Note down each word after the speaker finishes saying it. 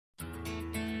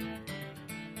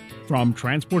From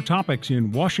Transport Topics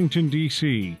in Washington,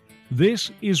 D.C., this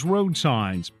is Road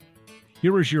Signs.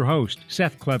 Here is your host,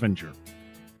 Seth Clevenger.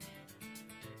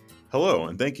 Hello,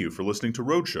 and thank you for listening to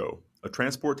Roadshow, a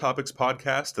Transport Topics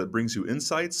podcast that brings you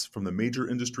insights from the major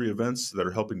industry events that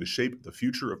are helping to shape the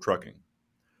future of trucking.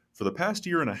 For the past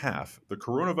year and a half, the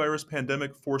coronavirus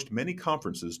pandemic forced many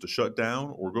conferences to shut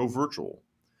down or go virtual.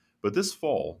 But this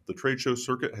fall, the trade show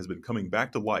circuit has been coming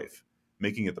back to life,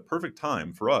 making it the perfect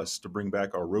time for us to bring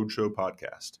back our Roadshow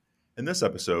podcast. In this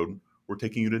episode, we're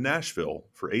taking you to Nashville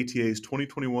for ATA's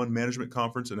 2021 Management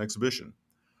Conference and Exhibition,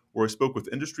 where I spoke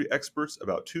with industry experts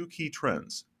about two key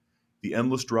trends: the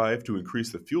endless drive to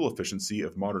increase the fuel efficiency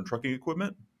of modern trucking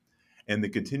equipment, and the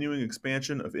continuing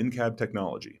expansion of in-cab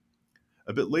technology.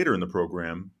 A bit later in the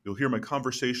program, you'll hear my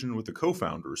conversation with the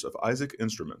co-founders of Isaac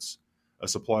Instruments, a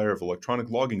supplier of electronic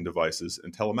logging devices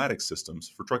and telematics systems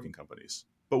for trucking companies.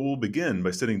 But we'll begin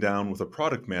by sitting down with a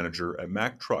product manager at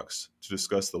Mack Trucks to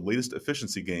discuss the latest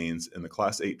efficiency gains in the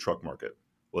Class 8 truck market.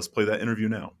 Let's play that interview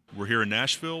now. We're here in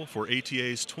Nashville for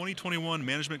ATA's 2021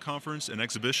 Management Conference and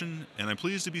Exhibition, and I'm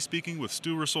pleased to be speaking with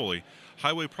Stu Rosoli,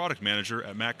 Highway Product Manager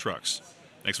at Mack Trucks.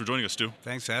 Thanks for joining us, Stu.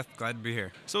 Thanks, Seth. Glad to be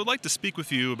here. So I'd like to speak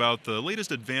with you about the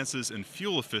latest advances in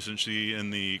fuel efficiency in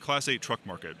the Class 8 truck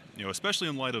market, especially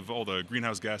in light of all the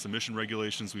greenhouse gas emission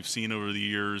regulations we've seen over the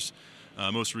years,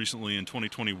 most recently in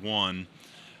 2021.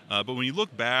 But when you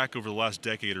look back over the last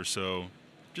decade or so,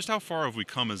 just how far have we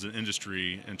come as an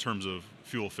industry in terms of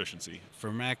fuel efficiency?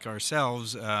 For Mack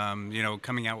ourselves,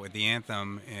 coming out with the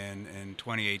Anthem in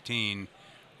 2018,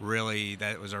 really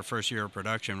that was our first year of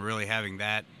production. Really having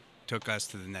that took us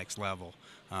to the next level,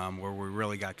 where we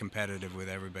really got competitive with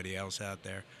everybody else out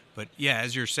there. But yeah,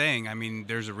 as you're saying, I mean,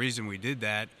 there's a reason we did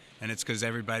that, and it's because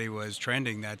everybody was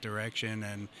trending that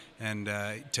direction, and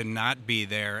to not be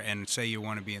there and say you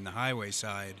want to be in the highway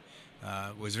side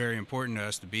was very important to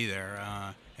us to be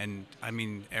there. And I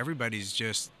mean, everybody's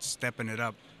just stepping it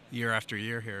up year after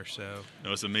year here. So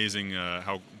it's amazing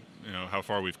how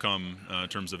far we've come in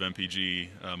terms of MPG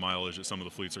mileage that some of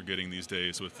the fleets are getting these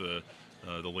days with the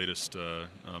latest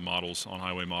models,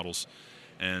 on-highway models.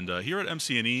 And here at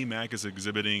MC&E, Mack is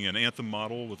exhibiting an Anthem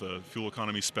model with a fuel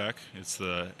economy spec. It's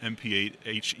the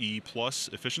MP8HE Plus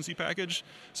efficiency package,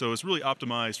 so it's really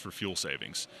optimized for fuel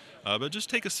savings. But just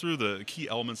take us through the key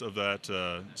elements of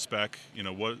that spec,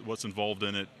 what's involved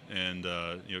in it, and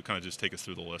kind of just take us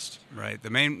through the list. Right.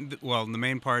 The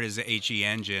main part is the HE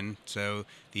engine. So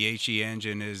the HE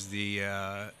engine is the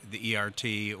ERT,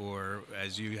 or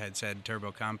as you had said,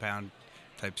 turbo compound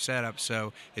type setup.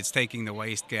 So it's taking the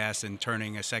waste gas and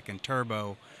turning a second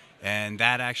turbo, and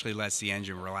that actually lets the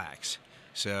engine relax.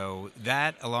 So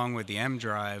that, along with the M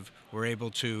drive, we're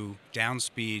able to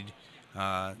downspeed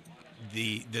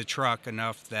the truck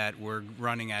enough that we're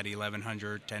running at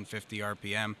 1100, 1050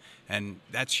 RPM, and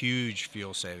that's huge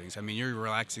fuel savings. I mean, you're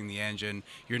relaxing the engine,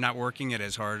 you're not working it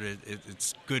as hard,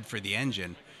 it's good for the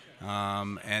engine.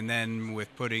 And then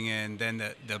with putting in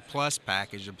the plus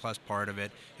package, the plus part of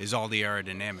it is all the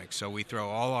aerodynamics. So we throw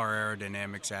all our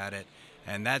aerodynamics at it.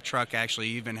 And that truck actually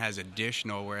even has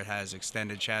additional, where it has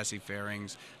extended chassis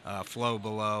fairings, flow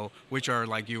below, which are,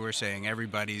 like you were saying,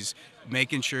 everybody's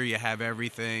making sure you have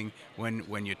everything.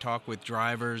 When you talk with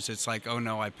drivers, it's like, oh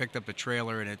no, I picked up a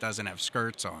trailer and it doesn't have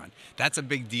skirts on. That's a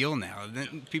big deal now.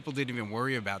 People didn't even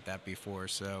worry about that before.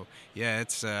 So yeah,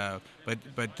 it's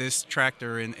but this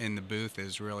tractor in the booth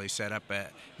is really set up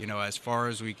at, as far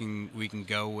as we can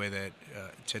go with it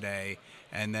today.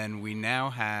 And then we now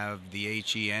have the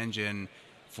HE engine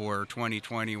for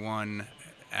 2021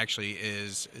 actually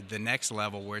is the next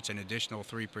level, where it's an additional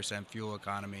 3% fuel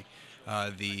economy.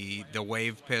 The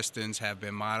wave pistons have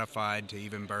been modified to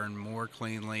even burn more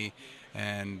cleanly,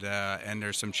 and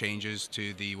there's some changes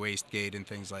to the wastegate and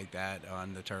things like that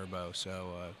on the turbo.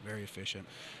 So very efficient.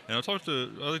 And I'd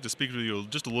like to speak with you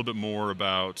just a little bit more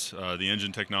about the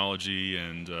engine technology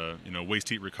and waste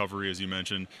heat recovery, as you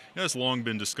mentioned. It's long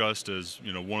been discussed as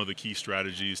one of the key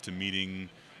strategies to meeting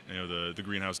the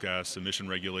greenhouse gas emission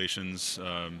regulations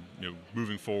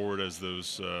moving forward as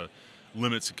those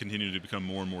limits continue to become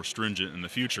more and more stringent in the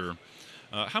future.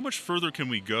 How much further can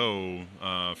we go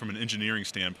from an engineering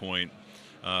standpoint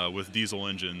with diesel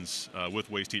engines with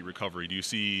waste heat recovery? Do you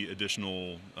see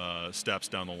additional steps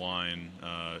down the line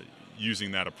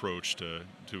using that approach to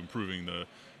improving the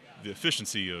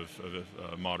efficiency of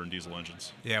modern diesel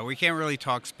engines? Yeah, we can't really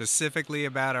talk specifically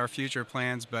about our future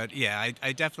plans, but yeah,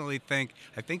 I definitely think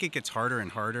it gets harder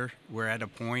and harder. We're at a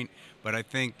point, but I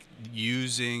think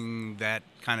using that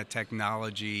kind of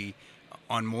technology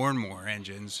on more and more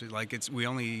engines, like we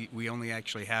only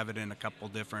actually have it in a couple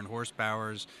different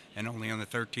horsepowers and only on the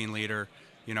 13 liter.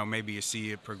 maybe you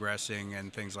see it progressing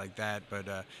and things like that.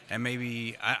 But and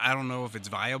maybe I don't know if it's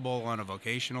viable on a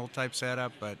vocational type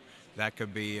setup, but that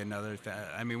could be another thing.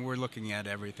 I mean, we're looking at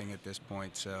everything at this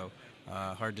point, so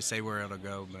hard to say where it'll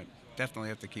go, but definitely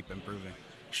have to keep improving.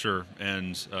 Sure,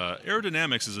 and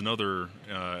aerodynamics is another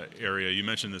area. You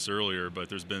mentioned this earlier, but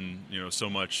there's been so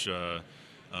much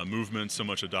movement, so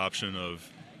much adoption of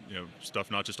stuff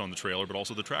not just on the trailer but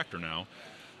also the tractor now.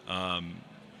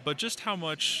 But just how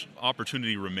much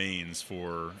opportunity remains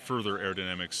for further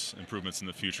aerodynamics improvements in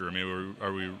the future? I mean,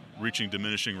 are we reaching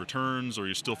diminishing returns, or are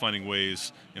you still finding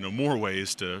ways, more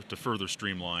ways to further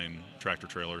streamline tractor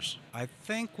trailers? I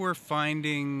think we're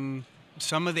finding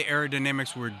some of the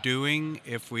aerodynamics we're doing,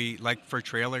 if we, like for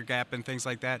trailer gap and things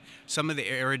like that, some of the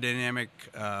aerodynamic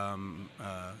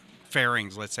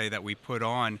fairings, let's say, that we put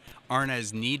on aren't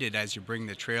as needed as you bring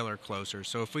the trailer closer.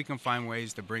 So if we can find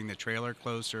ways to bring the trailer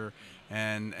closer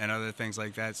and other things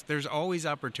like that, there's always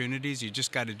opportunities. You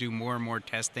just got to do more and more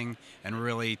testing and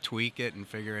really tweak it and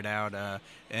figure it out.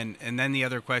 And then the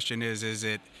other question is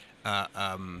it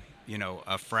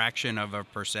a fraction of a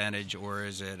percentage, or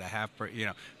is it a half?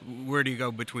 Where do you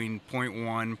go between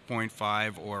 0.1,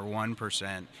 0.5, or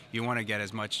 1%? You want to get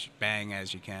as much bang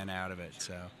as you can out of it.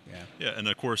 So yeah. Yeah, and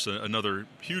of course another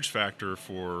huge factor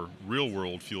for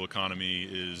real-world fuel economy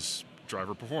is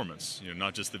driver performance.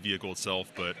 Not just the vehicle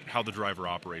itself, but how the driver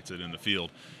operates it in the field.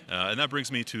 And that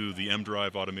brings me to the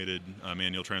mDrive automated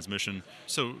manual transmission.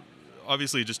 So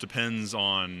obviously, it just depends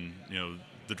on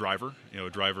the driver. A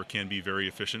driver can be very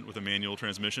efficient with a manual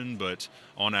transmission, but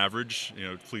on average,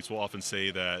 fleets will often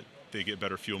say that they get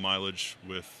better fuel mileage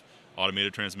with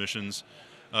automated transmissions.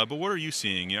 But what are you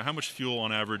seeing? How much fuel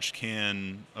on average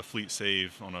can a fleet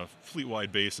save on a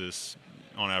fleet-wide basis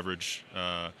on average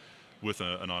with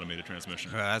an automated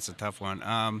transmission? That's a tough one.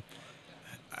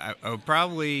 I would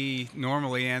probably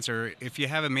normally answer, if you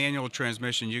have a manual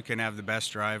transmission, you can have the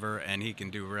best driver and he can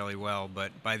do really well,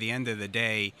 but by the end of the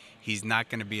day, he's not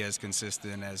going to be as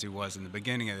consistent as he was in the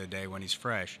beginning of the day when he's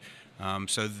fresh.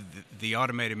 So the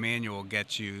automated manual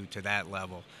gets you to that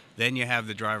level. Then you have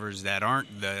the drivers that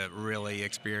aren't the really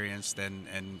experienced,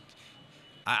 and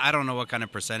I don't know what kind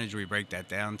of percentage we break that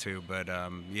down to, but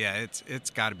yeah, it's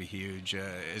got to be huge,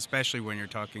 especially when you're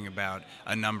talking about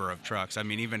a number of trucks. I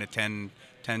mean, even a 10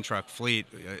 truck fleet,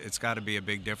 it's got to be a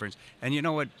big difference. And you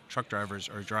know what? Truck drivers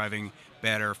are driving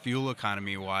better fuel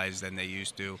economy wise than they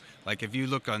used to. Like if you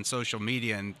look on social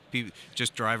media and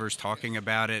just drivers talking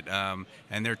about it,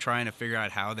 and they're trying to figure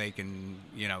out how they can,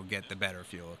 get the better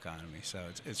fuel economy. So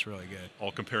it's really good.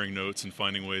 All comparing notes and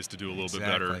finding ways to do a little bit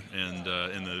better. And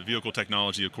in the vehicle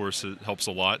technology, of course, it helps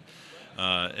a lot.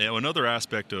 Another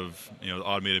aspect of the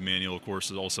automated manual, of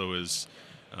course, is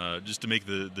just to make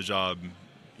the job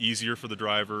easier for the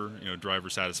driver. Driver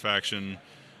satisfaction,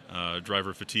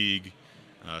 driver fatigue,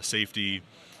 safety,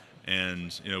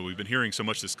 and we've been hearing so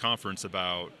much this conference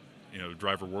about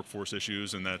driver workforce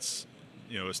issues, and that's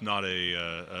it's not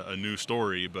a new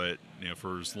story, but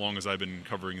for as long as I've been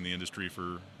covering the industry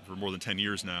for more than 10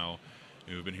 years now,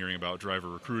 we've been hearing about driver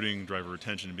recruiting, driver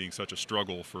retention being such a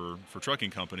struggle for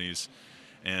trucking companies,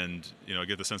 and I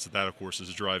get the sense that of course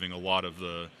is driving a lot of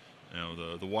the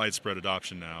widespread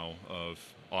adoption now of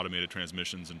automated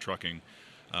transmissions in trucking.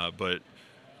 But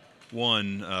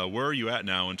where are you at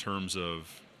now in terms of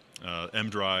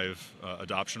mDrive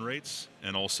adoption rates,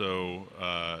 and also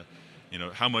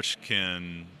how much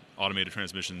can automated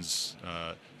transmissions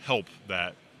help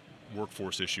that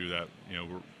workforce issue that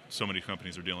so many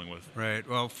companies are dealing with? Right.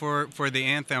 Well, for the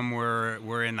Anthem,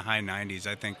 we're in the high 90s.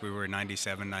 I think we were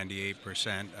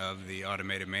 97-98% of the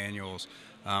automated manuals,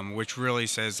 which really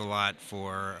says a lot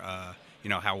for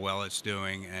how well it's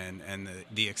doing and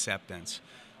the acceptance.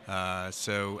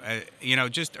 So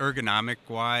just ergonomic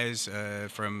wise,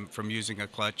 from using a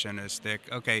clutch and a stick.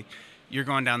 Okay, you're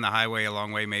going down the highway a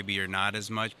long way. Maybe you're not as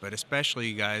much, but especially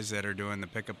you guys that are doing the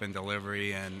pickup and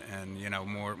delivery and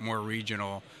more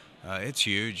regional. It's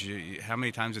huge. How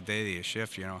many times a day do you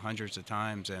shift? Hundreds of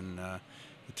times, and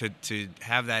to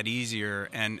have that easier.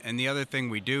 And the other thing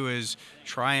we do is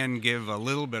try and give a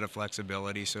little bit of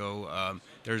flexibility. So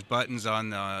there's buttons on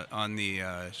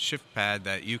the shift pad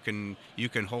that you can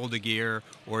hold a gear,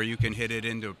 or you can hit it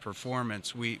into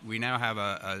performance. We now have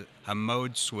a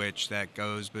mode switch that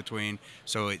goes between,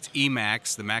 so it's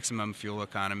EMAX, the maximum fuel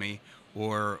economy,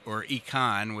 or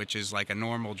econ, which is like a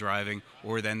normal driving,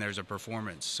 or then there's a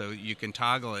performance. So you can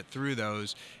toggle it through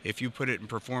those. If you put it in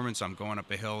performance, I'm going up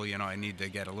a hill, I need to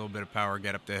get a little bit of power,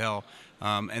 get up the hill.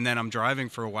 And then I'm driving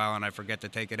for a while and I forget to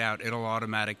take it out. It'll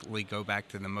automatically go back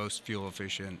to the most fuel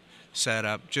efficient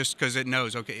setup, just because it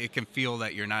knows, okay, it can feel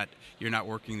that you're not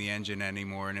working the engine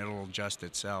anymore, and it'll adjust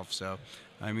itself. So,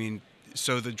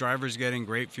 so the driver's getting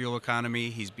great fuel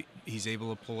economy. He's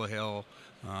able to pull a hill.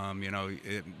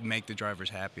 Make the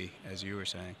drivers happy, as you were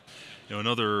saying.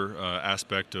 Another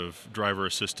aspect of driver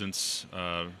assistance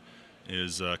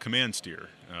is command steer,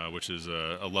 which is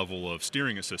a level of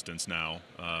steering assistance now,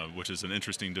 which is an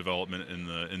interesting development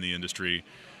in the industry,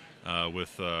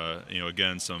 with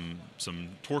again some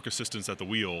torque assistance at the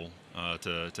wheel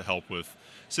to help with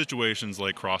situations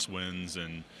like crosswinds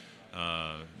and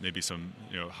maybe some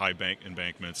high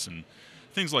embankments and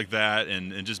things like that,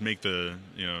 and just make the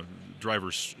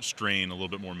driver's strain a little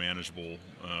bit more manageable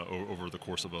over the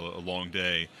course of a long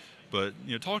day. But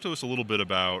talk to us a little bit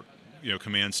about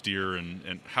command steer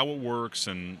and how it works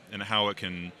and how it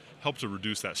can help to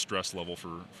reduce that stress level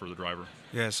for the driver.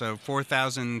 Yeah, so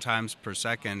 4,000 times per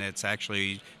second, it's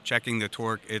actually checking the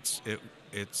torque. It's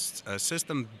a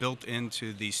system built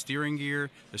into the steering gear,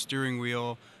 the steering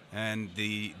wheel, and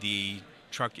the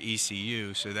truck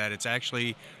ECU, so that it's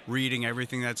actually reading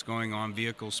everything that's going on,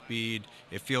 vehicle speed.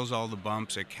 It feels all the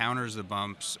bumps. It counters the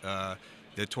bumps,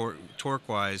 the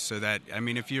torque-wise, so that,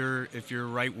 if your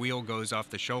right wheel goes off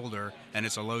the shoulder and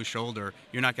it's a low shoulder,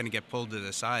 you're not going to get pulled to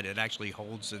the side. It actually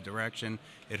holds the direction.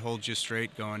 It holds you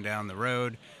straight going down the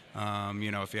road.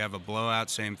 If you have a blowout,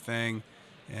 same thing.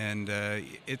 And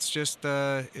it's just,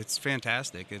 it's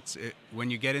fantastic. When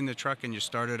you get in the truck and you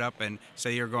start it up and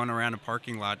say you're going around a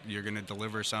parking lot, you're going to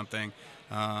deliver something,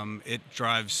 it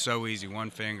drives so easy, one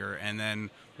finger. And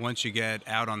then once you get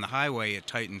out on the highway, it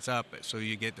tightens up, so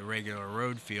you get the regular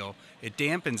road feel. It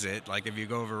dampens it, like if you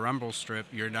go over a rumble strip,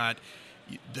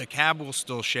 the cab will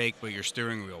still shake, but your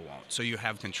steering wheel won't. So you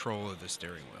have control of the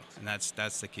steering wheel, and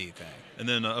that's the key thing. And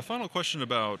then a final question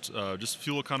about just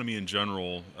fuel economy in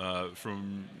general,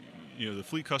 from the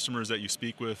fleet customers that you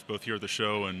speak with, both here at the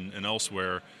show and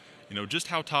elsewhere. Just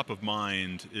how top of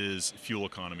mind is fuel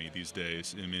economy these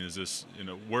days? Is this,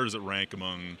 where does it rank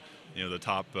among the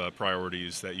top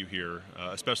priorities that you hear,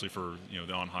 especially for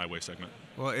the on-highway segment?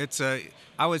 Well,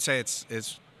 I would say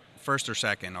it's first or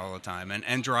second all the time,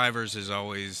 and drivers is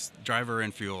always, driver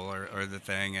and fuel are the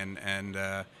thing, and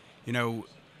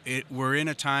we're in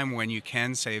a time when you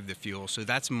can save the fuel, so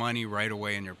that's money right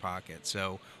away in your pocket.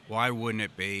 So why wouldn't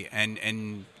it be?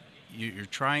 And you're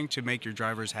trying to make your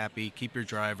drivers happy, keep your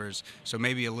drivers, so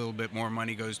maybe a little bit more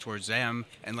money goes towards them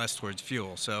and less towards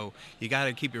fuel. So you got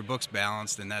to keep your books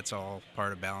balanced, and that's all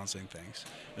part of balancing things.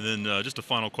 And then just a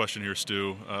final question here,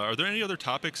 Stu. Are there any other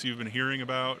topics you've been hearing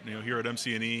about, here at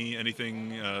MCNE?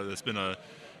 Anything that's been a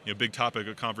big topic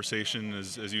of conversation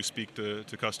as you speak to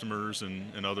customers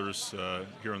and others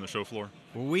here on the show floor?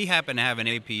 Well, we happen to have an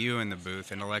APU in the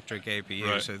booth, an electric APU.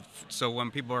 Right. So when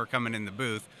people are coming in the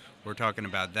booth, we're talking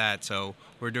about that. So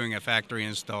we're doing a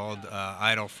factory-installed,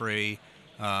 idle-free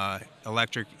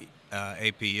electric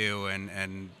APU,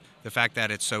 and the fact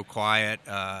that it's so quiet,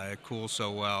 it cools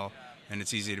so well, and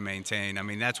it's easy to maintain.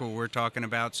 That's what we're talking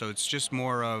about. So it's just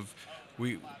more of,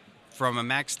 from a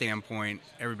Mack standpoint,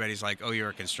 everybody's like, oh, you're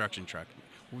a construction truck.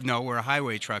 No, we're a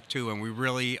highway truck too, and we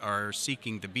really are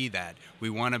seeking to be that.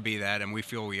 We want to be that, and we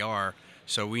feel we are.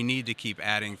 So we need to keep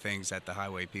adding things that the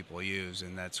highway people use,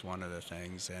 and that's one of the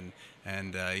things. And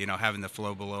having the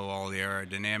flow below all the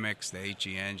aerodynamics, the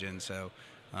HE engine. So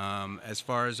as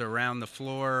far as around the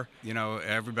floor,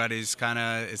 everybody's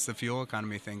it's the fuel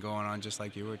economy thing going on, just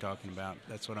like you were talking about.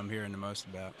 That's what I'm hearing the most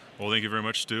about. Well, thank you very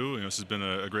much, Stu. This has been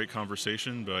a great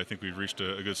conversation, but I think we've reached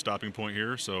a good stopping point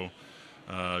here. So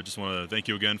just want to thank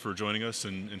you again for joining us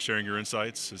and sharing your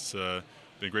insights. It's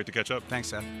been great to catch up. Thanks,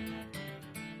 Seth.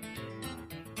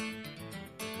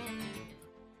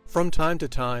 From time to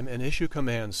time, an issue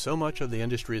commands so much of the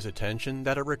industry's attention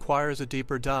that it requires a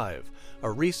deeper dive,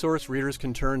 a resource readers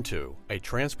can turn to, a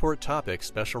Transport Topics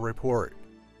special report.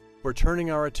 We're turning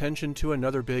our attention to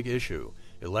another big issue,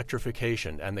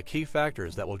 electrification and the key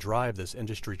factors that will drive this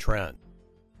industry trend.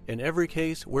 In every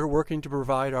case, we're working to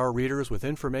provide our readers with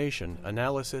information,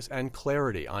 analysis, and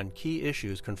clarity on key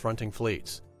issues confronting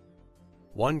fleets.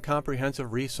 One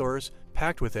comprehensive resource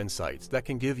packed with insights that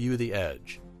can give you the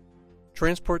edge.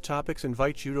 Transport Topics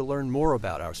invites you to learn more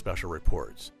about our special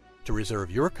reports. To reserve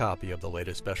your copy of the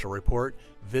latest special report,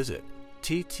 visit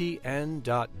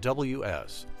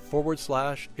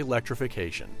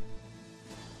ttn.ws/electrification.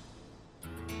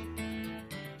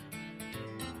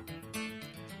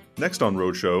 Next on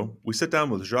Roadshow, we sit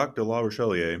down with Jacques de la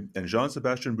Rochelier and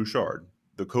Jean-Sébastien Bouchard,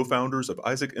 the co-founders of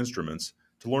Isaac Instruments,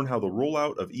 to learn how the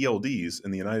rollout of ELDs in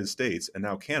the United States and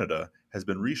now Canada has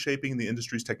been reshaping the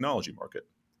industry's technology market.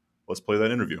 Let's play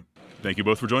that interview. Thank you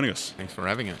both for joining us. Thanks for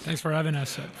having us. Thanks for having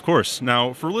us. Of course.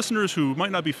 Now, for listeners who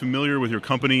might not be familiar with your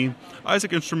company,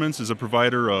 Isaac Instruments is a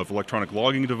provider of electronic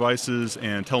logging devices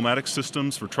and telematics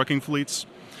systems for trucking fleets.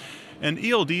 And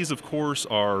ELDs, of course,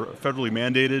 are federally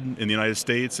mandated in the United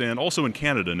States and also in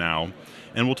Canada now.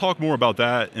 And we'll talk more about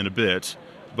that in a bit.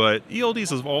 But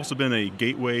ELDs have also been a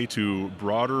gateway to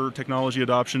broader technology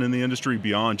adoption in the industry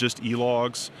beyond just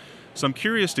e-logs. So I'm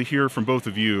curious to hear from both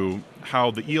of you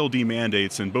how the ELD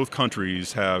mandates in both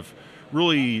countries have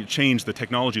really changed the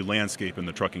technology landscape in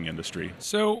the trucking industry.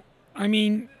 So,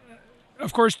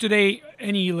 of course, today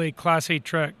any Class 8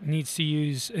 truck needs to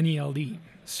use an ELD.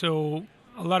 So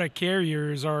a lot of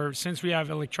carriers are, since we have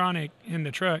electronic in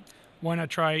the truck, why not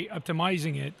try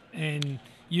optimizing it and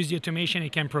use the automation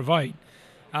it can provide?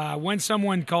 When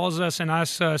someone calls us and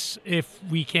asks us if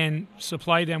we can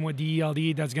supply them with the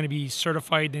ELD that's going to be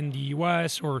certified in the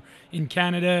US or in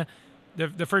Canada,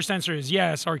 the first answer is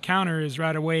yes. Our counter is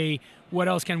right away, what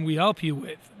else can we help you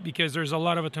with? Because there's a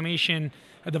lot of automation.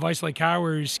 A device like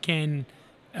ours can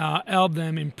help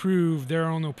them improve their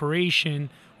own operation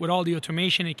with all the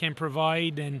automation it can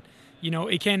provide, and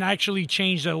it can actually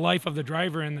change the life of the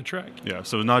driver in the truck. Yeah,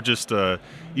 so not just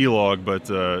e-log, but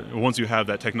once you have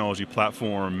that technology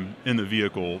platform in the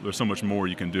vehicle, there's so much more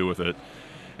you can do with it.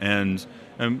 And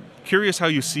I'm curious how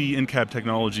you see in-cab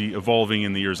technology evolving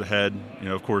in the years ahead.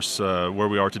 Of course, where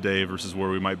we are today versus where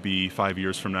we might be 5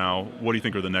 years from now. What do you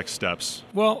think are the next steps?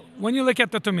 Well, when you look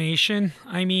at automation,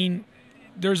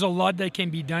 there's a lot that can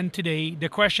be done today. The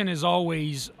question is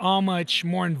always, how much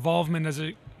more involvement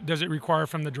does it require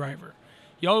from the driver?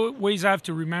 You always have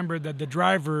to remember that the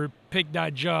driver picked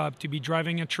that job to be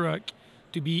driving a truck,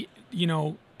 to be,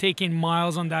 taking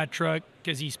miles on that truck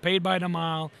because he's paid by the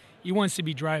mile. He wants to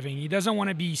be driving. He doesn't want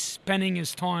to be spending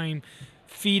his time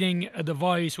feeding a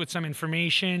device with some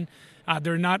information.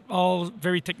 They're not all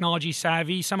very technology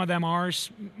savvy. Some of them are,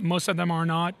 most of them are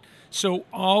not. So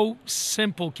how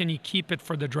simple can you keep it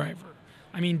for the driver?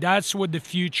 That's what the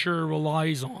future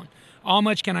relies on. How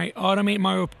much can I automate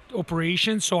my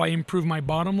operation so I improve my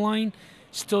bottom line,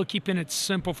 still keeping it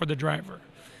simple for the driver?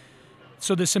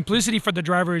 So the simplicity for the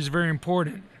driver is very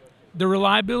important. The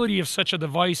reliability of such a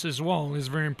device as well is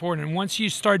very important. And once you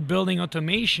start building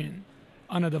automation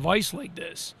on a device like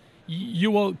this, you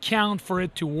will count for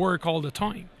it to work all the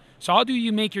time. So how do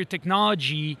you make your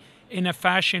technology in a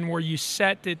fashion where you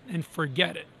set it and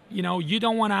forget it? You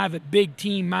don't want to have a big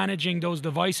team managing those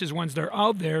devices once they're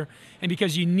out there, and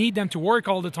because you need them to work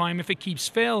all the time, if it keeps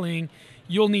failing,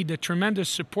 you'll need the tremendous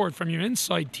support from your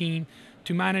inside team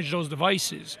to manage those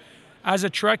devices. As a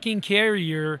trucking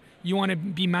carrier, you want to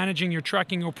be managing your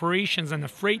trucking operations and the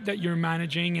freight that you're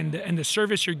managing and the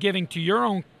service you're giving to your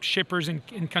own shippers and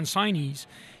consignees.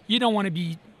 You don't want to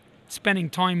be spending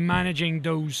time managing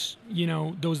those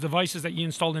devices that you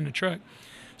installed in the truck.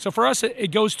 So for us,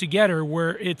 it goes together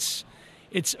where it's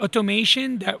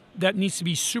automation that needs to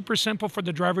be super simple for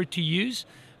the driver to use,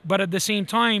 but at the same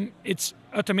time, it's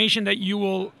automation that you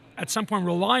will at some point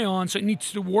rely on, so it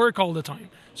needs to work all the time.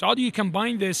 So how do you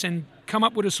combine this and come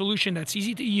up with a solution that's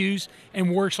easy to use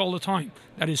and works all the time,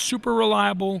 that is super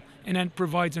reliable and then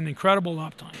provides an incredible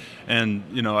uptime? And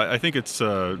I think it's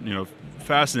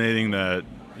fascinating that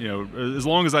as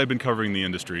long as I've been covering the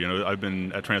industry, I've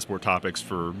been at Transport Topics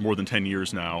for more than 10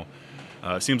 years now.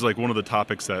 It seems like one of the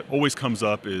topics that always comes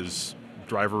up is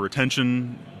driver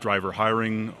retention, driver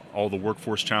hiring, all the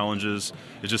workforce challenges.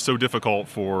 It's just so difficult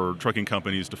for trucking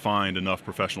companies to find enough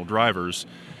professional drivers.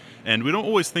 And we don't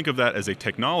always think of that as a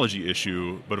technology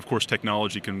issue, but of course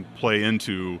technology can play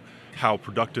into how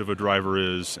productive a driver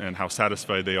is and how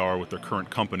satisfied they are with their current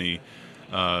company.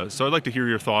 So I'd like to hear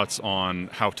your thoughts on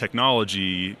how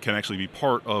technology can actually be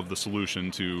part of the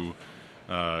solution to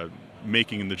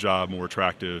making the job more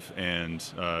attractive and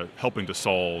helping to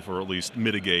solve or at least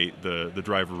mitigate the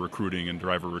driver recruiting and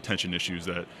driver retention issues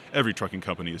that every trucking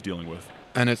company is dealing with.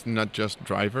 And it's not just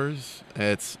drivers,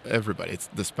 it's everybody. It's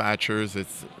dispatchers,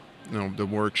 it's the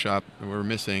workshop we're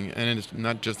missing, and it's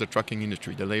not just the trucking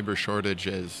industry. The labor shortage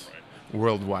is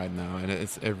worldwide now, and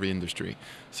it's every industry.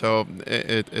 So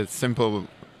it's simple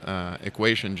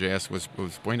equation JS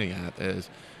was pointing at is,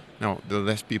 the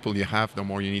less people you have, the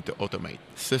more you need to automate.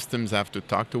 Systems have to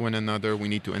talk to one another. We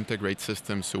need to integrate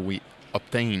systems so we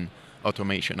obtain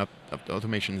automation.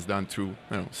 Automation is done through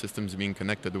systems being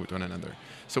connected with one another.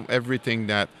 So everything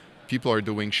that people are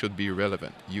doing should be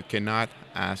relevant. You cannot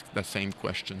ask the same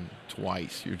question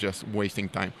twice. You're just wasting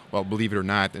time. Well, believe it or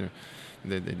not,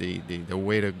 the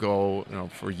way to go,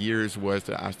 for years was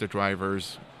to ask the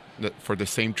drivers for the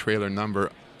same trailer number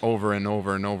over and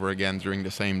over and over again during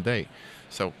the same day.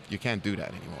 So you can't do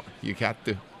that anymore. You got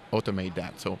to automate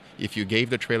that. So if you gave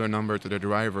the trailer number to the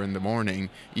driver in the morning,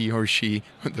 he or she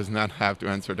does not have to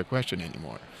answer the question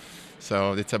anymore.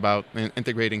 So it's about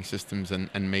integrating systems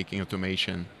and making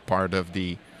automation part of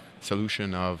the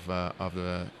solution of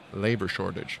the labor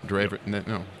shortage.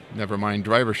 Never mind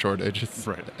driver shortage. It's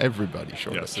everybody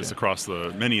shortage. Yes, it's across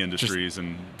the many industries.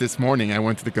 And this morning I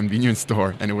went to the convenience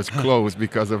store and it was closed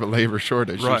because of a labor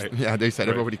shortage. Right. They said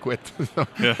everybody quit. So,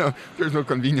 there's no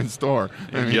convenience store.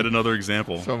 Yet another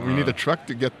example. So we need a truck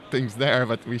to get things there,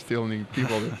 but we still need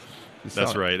people to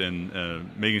That's right, and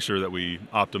making sure that we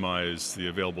optimize the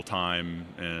available time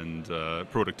and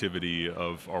productivity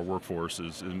of our workforce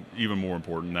is even more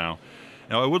important now.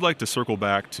 Now, I would like to circle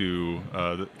back to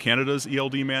Canada's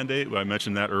ELD mandate. I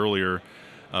mentioned that earlier,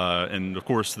 and of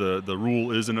course the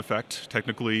rule is in effect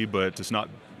technically, but it's not.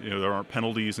 There aren't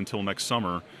penalties until next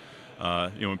summer.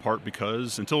 In part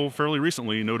because until fairly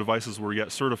recently, no devices were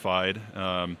yet certified.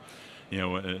 And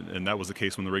that was the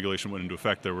case when the regulation went into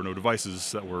effect. There were no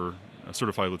devices that were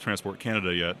certified with Transport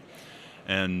Canada yet.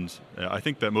 And I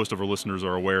think that most of our listeners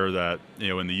are aware that,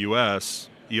 in the U.S.,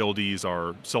 ELDs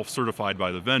are self-certified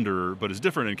by the vendor, but it's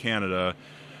different in Canada,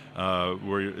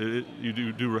 where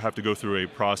you do have to go through a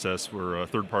process for a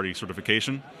third-party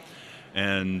certification.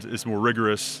 And it's more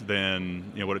rigorous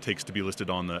than what it takes to be listed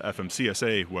on the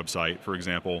FMCSA website, for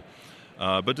example.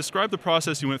 But describe the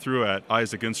process you went through at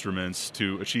Isaac Instruments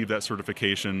to achieve that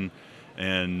certification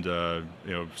and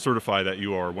certify that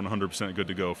you are 100% good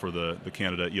to go for the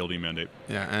Canada ELD mandate.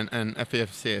 Yeah, and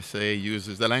FMCSA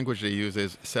uses, the language they use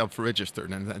is self-registered,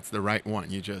 and that's the right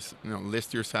one. You just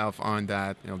list yourself on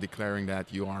that, declaring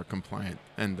that you are compliant,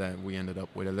 and we ended up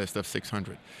with a list of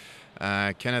 600.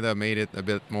 Canada made it a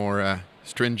bit more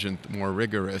stringent, more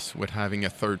rigorous, with having a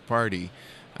third party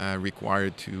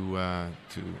required to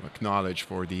acknowledge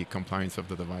for the compliance of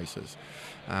the devices.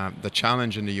 The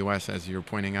challenge in the U.S., as you're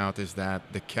pointing out, is that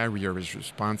the carrier is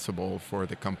responsible for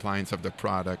the compliance of the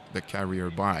product the carrier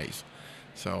buys.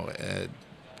 So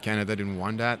Canada didn't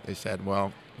want that. They said,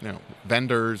 well,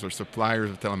 vendors or suppliers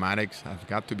of telematics have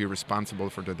got to be responsible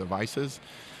for the devices.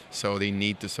 So they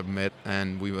need to submit,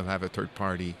 and we will have a third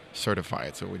party certify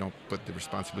it. So we don't put the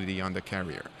responsibility on the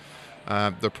carrier.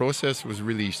 The process was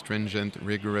really stringent,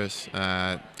 rigorous,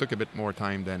 took a bit more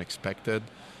time than expected.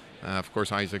 Of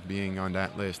course, Isaac being on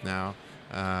that list now,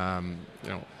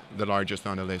 the largest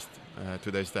on the list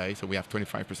to this day. So we have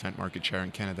 25% market share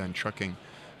in Canada in trucking.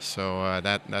 So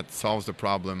that solves the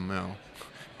problem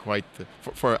quite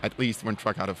for at least 1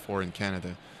 truck out of 4 in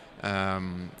Canada.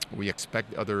 We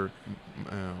expect other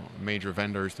major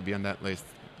vendors to be on that list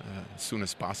as soon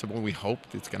as possible. We hope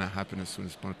it's going to happen as soon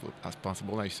as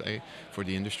possible, I say, for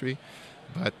the industry.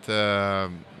 But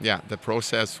the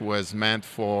process was meant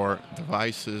for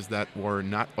devices that were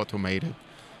not automated.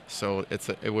 So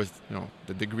it was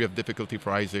the degree of difficulty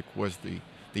for Isaac was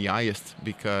the highest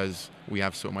because we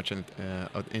have so much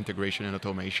integration and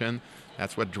automation.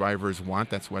 That's what drivers want.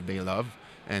 That's what they love,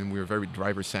 and we're very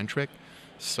driver-centric.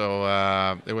 So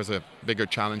it was a bigger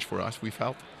challenge for us, we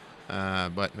felt.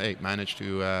 But hey, managed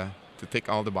to tick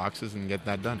all the boxes and get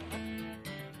that done.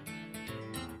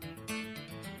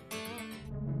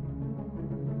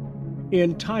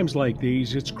 In times like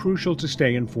these, it's crucial to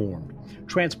stay informed.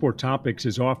 Transport Topics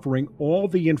is offering all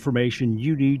the information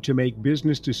you need to make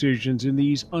business decisions in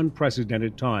these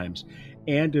unprecedented times.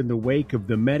 And in the wake of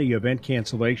the many event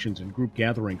cancellations and group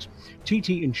gatherings,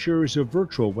 TT ensures a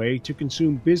virtual way to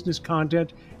consume business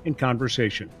content and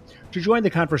conversation. To join the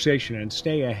conversation and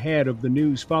stay ahead of the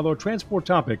news, follow Transport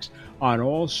Topics on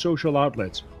all social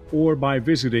outlets or by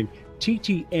visiting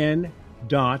ttn.ws/stay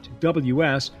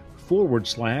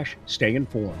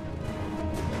informed.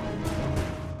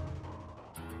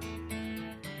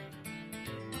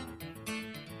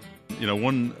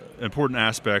 One important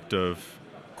aspect of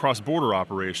cross-border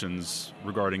operations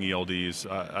regarding ELDs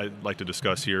I'd like to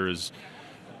discuss here is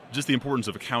just the importance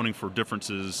of accounting for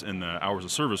differences in the hours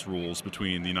of service rules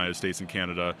between the United States and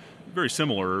Canada. Very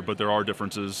similar, but there are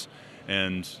differences,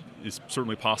 and it's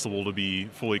certainly possible to be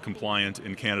fully compliant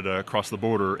in Canada across the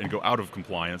border and go out of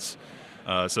compliance.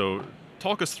 So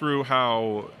talk us through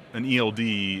how an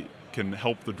ELD can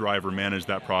help the driver manage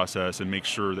that process and make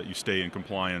sure that you stay in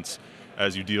compliance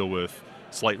as you deal with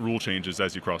slight rule changes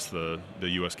as you cross the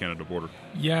U.S.-Canada border.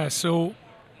 Yeah, so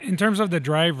in terms of the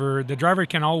driver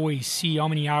can always see how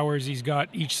many hours he's got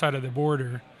each side of the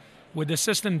border. What the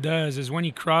system does is when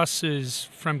he crosses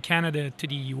from Canada to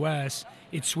the U.S.,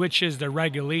 it switches the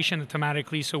regulation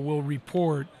automatically, so we'll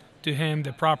report to him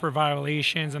the proper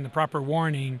violations and the proper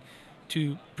warning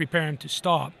to prepare him to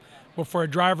stop. But for a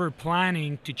driver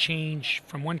planning to change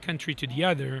from one country to the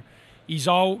other, he's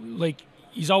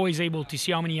always able to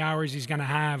see how many hours he's going to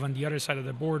have on the other side of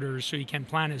the border, so he can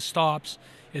plan his stops,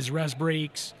 his rest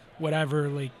breaks, whatever,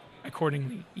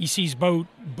 accordingly. He sees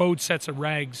both sets of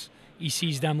regs. He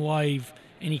sees them live,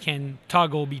 and he can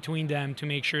toggle between them to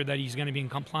make sure that he's going to be in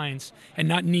compliance and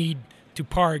not need to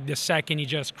park the second he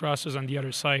just crosses on the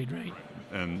other side, right?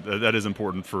 And that is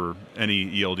important for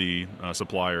any ELD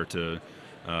supplier to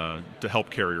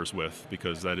help carriers with,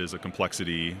 because that is a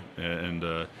complexity,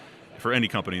 and for any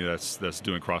company that's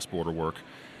doing cross-border work.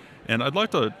 And I'd like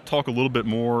to talk a little bit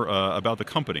more about the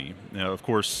company. Of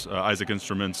course, Isaac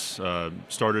Instruments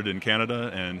started in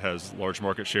Canada and has large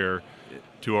market share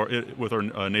with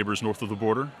our neighbors north of the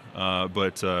border.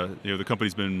 But the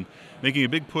company's been making a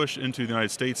big push into the United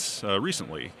States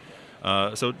recently.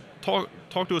 So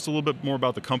talk to us a little bit more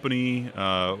about the company.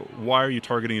 Why are you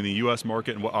targeting the U.S.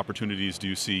 market, and what opportunities do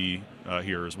you see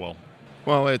here as well?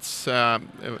 Well, it's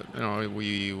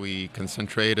we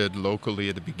concentrated locally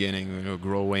at the beginning,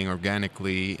 growing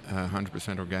organically,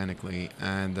 100% organically,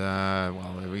 and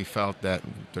we felt that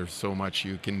there's so much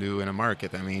you can do in a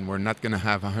market. I mean, we're not going to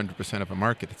have 100% of a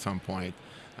market at some point.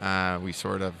 We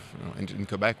sort of, in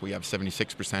Quebec, we have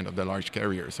 76% of the large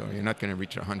carriers, so you're not going to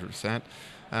reach 100%.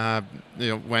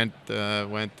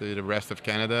 Went to the rest of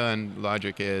Canada, and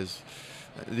logic is,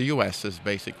 the U.S. is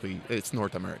basically, it's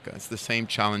North America. It's the same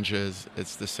challenges,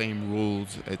 it's the same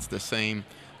rules, it's the same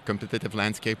competitive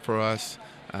landscape for us.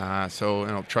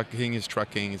 Trucking is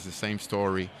trucking, it's the same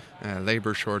story.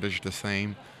 Labor shortage, the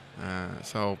same.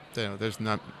 There's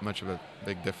not much of a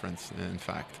big difference, in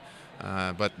fact.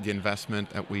 But the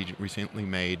investment that we recently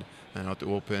made to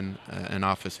open an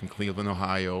office in Cleveland,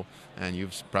 Ohio, and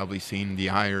you've probably seen the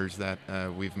hires that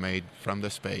we've made from the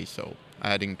space. So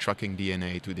adding trucking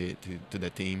DNA to the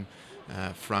team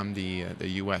from the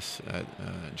U.S.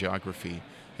 geography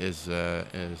is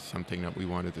something that we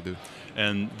wanted to do.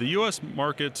 And the U.S.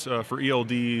 market for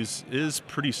ELDs is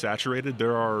pretty saturated.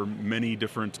 There are many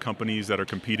different companies that are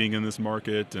competing in this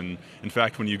market. And in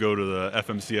fact, when you go to the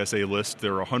FMCSA list,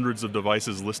 there are hundreds of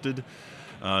devices listed.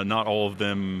 Not all of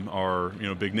them are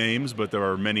big names, but there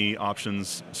are many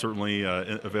options certainly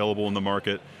available in the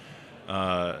market.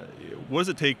 What does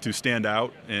it take to stand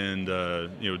out and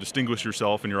distinguish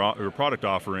yourself and your product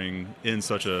offering in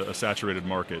such a saturated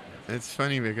market? It's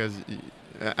funny because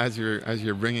as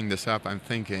you're bringing this up, I'm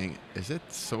thinking, is it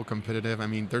so competitive? I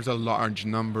mean, there's a large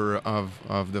number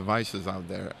of devices out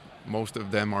there. Most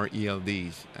of them are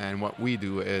ELDs, and what we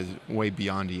do is way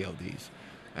beyond ELDs.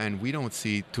 And we don't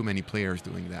see too many players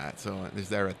doing that. So is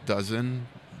there a dozen?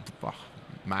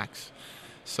 Max.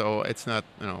 So it's not,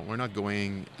 we're not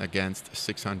going against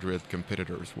 600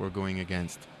 competitors. We're going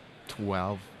against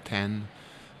 12, 10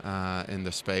 in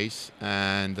the space.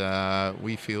 And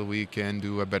we feel we can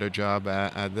do a better job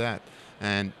at that.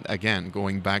 And again,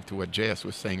 going back to what JS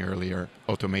was saying earlier,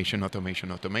 automation.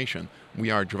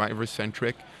 We are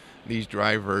driver-centric. These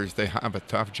drivers, they have a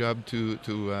tough job to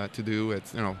do.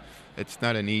 It's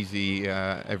not an easy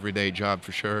everyday job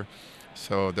for sure.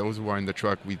 So those who are in the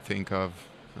truck, we think of,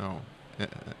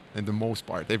 in the most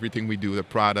part, everything we do, the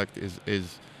product is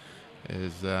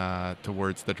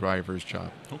towards the driver's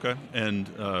job. Okay. And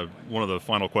one of the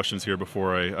final questions here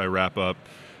before I wrap up,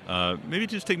 maybe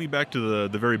just take me back to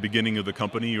the very beginning of the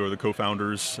company, or the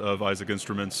co-founders of Isaac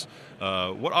Instruments.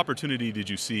 What opportunity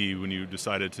did you see when you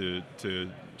decided to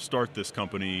start this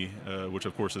company, which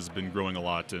of course has been growing a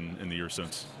lot in the years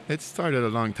since? It started a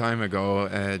long time ago.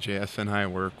 JS and I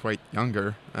were quite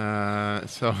younger,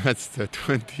 so it's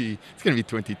going to be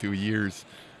 22 years.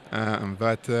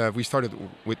 But we started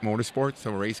with motorsports,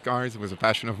 so race cars. It was a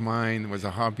passion of mine. It was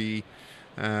a hobby,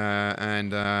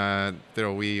 and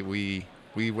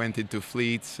we went into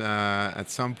fleets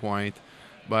at some point,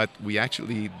 but we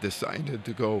actually decided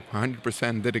to go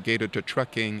 100% dedicated to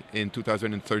trucking in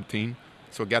 2013.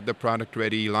 So get the product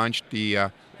ready, launched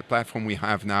the platform we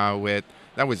have now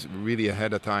that was really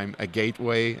ahead of time, a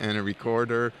gateway and a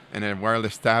recorder and a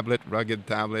wireless tablet, rugged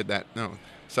tablet,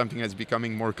 something that's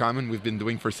becoming more common. We've been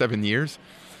doing for 7 years.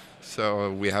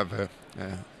 So we have a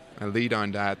lead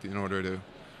on that in order to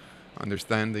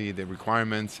understand the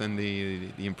requirements and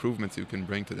the improvements you can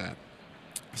bring to that.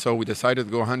 So we decided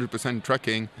to go 100%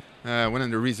 trucking. One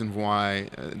of the reasons why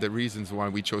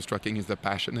we chose trucking is the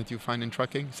passion that you find in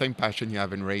trucking. Same passion you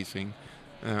have in racing.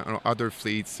 Other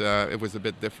fleets, it was a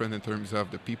bit different in terms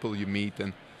of the people you meet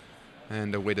and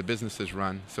and the way the business is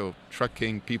run. So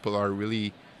trucking people are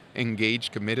really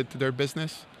engaged, committed to their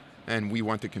business, and we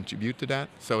want to contribute to that.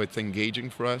 So it's engaging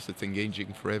for us. It's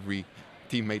engaging for every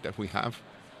teammate that we have.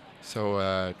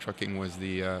 So trucking was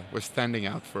standing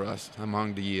out for us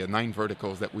among the 9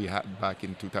 verticals that we had back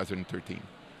in 2013.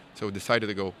 So we decided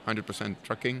to go 100%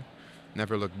 trucking,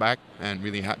 never look back, and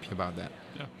really happy about that.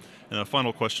 Yeah. And a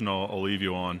final question I'll leave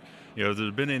you on. Have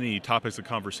there been any topics of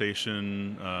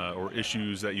conversation or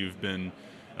issues that you've been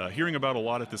hearing about a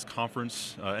lot at this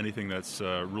conference? Anything that's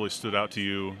really stood out to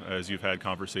you as you've had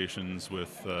conversations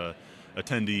with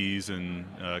attendees and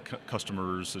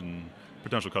customers and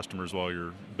potential customers while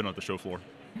you've been at the show floor?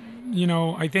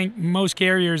 I think most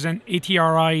carriers and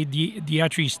ATRI, the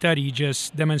ATRI study,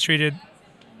 just demonstrated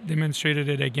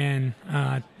it again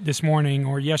this morning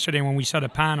or yesterday when we saw the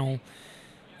panel.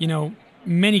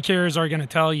 Many carriers are going to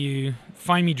tell you,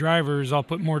 find me drivers, I'll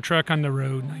put more truck on the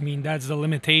road. I mean, that's the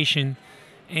limitation.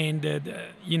 And,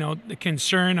 the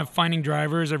concern of finding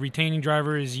drivers, of retaining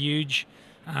drivers is huge.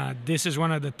 This is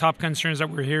one of the top concerns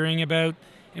that we're hearing about.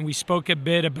 And we spoke a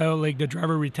bit about the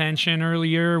driver retention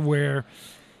earlier where,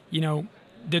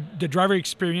 the driver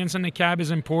experience in the cab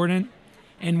is important.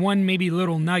 And one maybe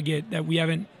little nugget that we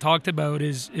haven't talked about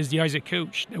is the Isaac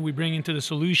Coach that we bring into the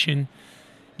solution.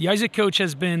 The Isaac Coach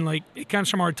has been it comes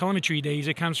from our telemetry days.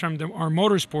 It comes from our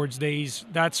motorsports days.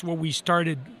 That's what we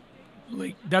started.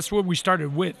 That's what we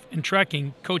started with in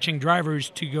trucking, coaching drivers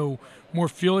to go more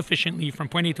fuel efficiently from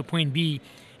point A to point B.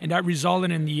 And that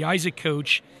resulted in the Isaac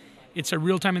Coach. It's a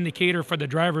real-time indicator for the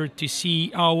driver to see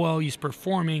how well he's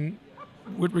performing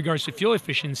with regards to fuel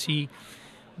efficiency.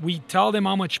 We tell them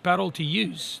how much pedal to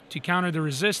use to counter the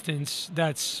resistance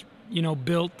that's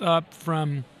built up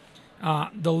from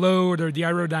the load or the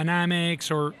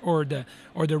aerodynamics or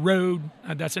the road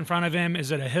that's in front of him.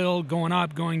 Is it a hill going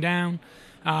up, going down,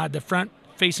 the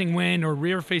front-facing wind or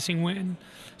rear-facing wind?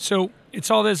 So it's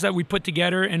all this that we put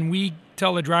together, and we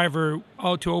tell the driver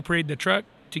how to operate the truck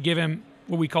to give him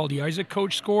what we call the Isaac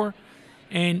Coach score,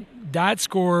 and that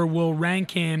score will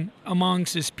rank him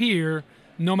amongst his peer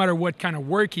no matter what kind of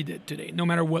work he did today, no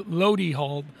matter what load he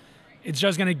hauled. It's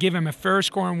just going to give him a fair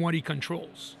score on what he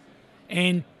controls.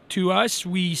 And to us,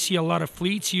 we see a lot of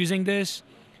fleets using this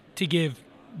to give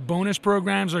bonus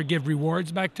programs or give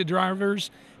rewards back to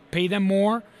drivers, pay them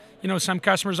more. Some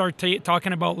customers are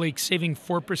talking about saving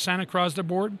 4% across the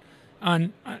board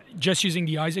on just using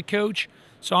the Isaac Coach.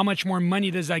 So how much more money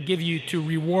does that give you to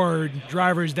reward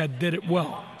drivers that did it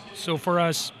well? So for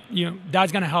us,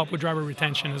 that's going to help with driver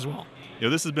retention as well.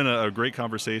 This has been a great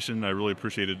conversation. I really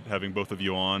appreciated having both of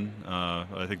you on.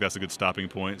 I think that's a good stopping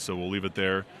point, so we'll leave it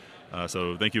there.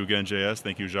 So thank you again, JS.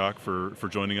 Thank you, Jacques, for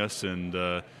joining us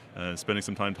and spending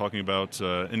some time talking about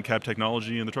in-cab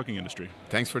technology in the trucking industry.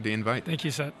 Thanks for the invite. Thank you,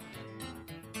 Seth.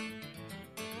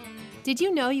 Did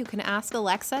you know you can ask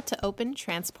Alexa to open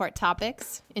Transport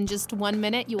Topics? In just 1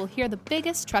 minute, you will hear the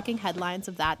biggest trucking headlines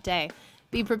of that day.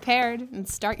 Be prepared and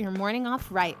start your morning off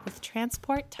right with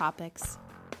Transport Topics.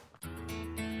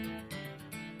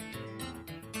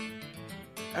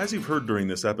 As you've heard during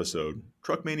this episode,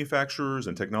 truck manufacturers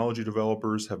and technology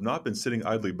developers have not been sitting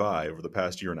idly by over the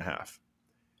past year and a half.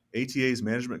 ATA's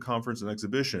Management Conference and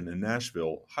Exhibition in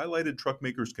Nashville highlighted truck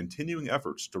makers' continuing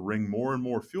efforts to wring more and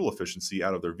more fuel efficiency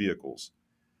out of their vehicles.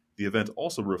 The event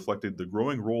also reflected the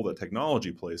growing role that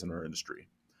technology plays in our industry,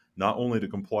 not only to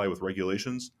comply with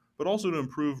regulations, but also to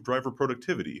improve driver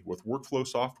productivity with workflow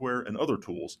software and other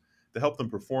tools to help them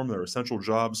perform their essential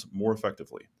jobs more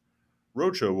effectively.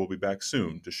 Roadshow will be back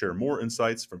soon to share more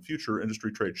insights from future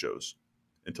industry trade shows.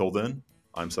 Until then,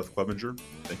 I'm Seth Clevenger.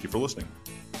 Thank you for listening.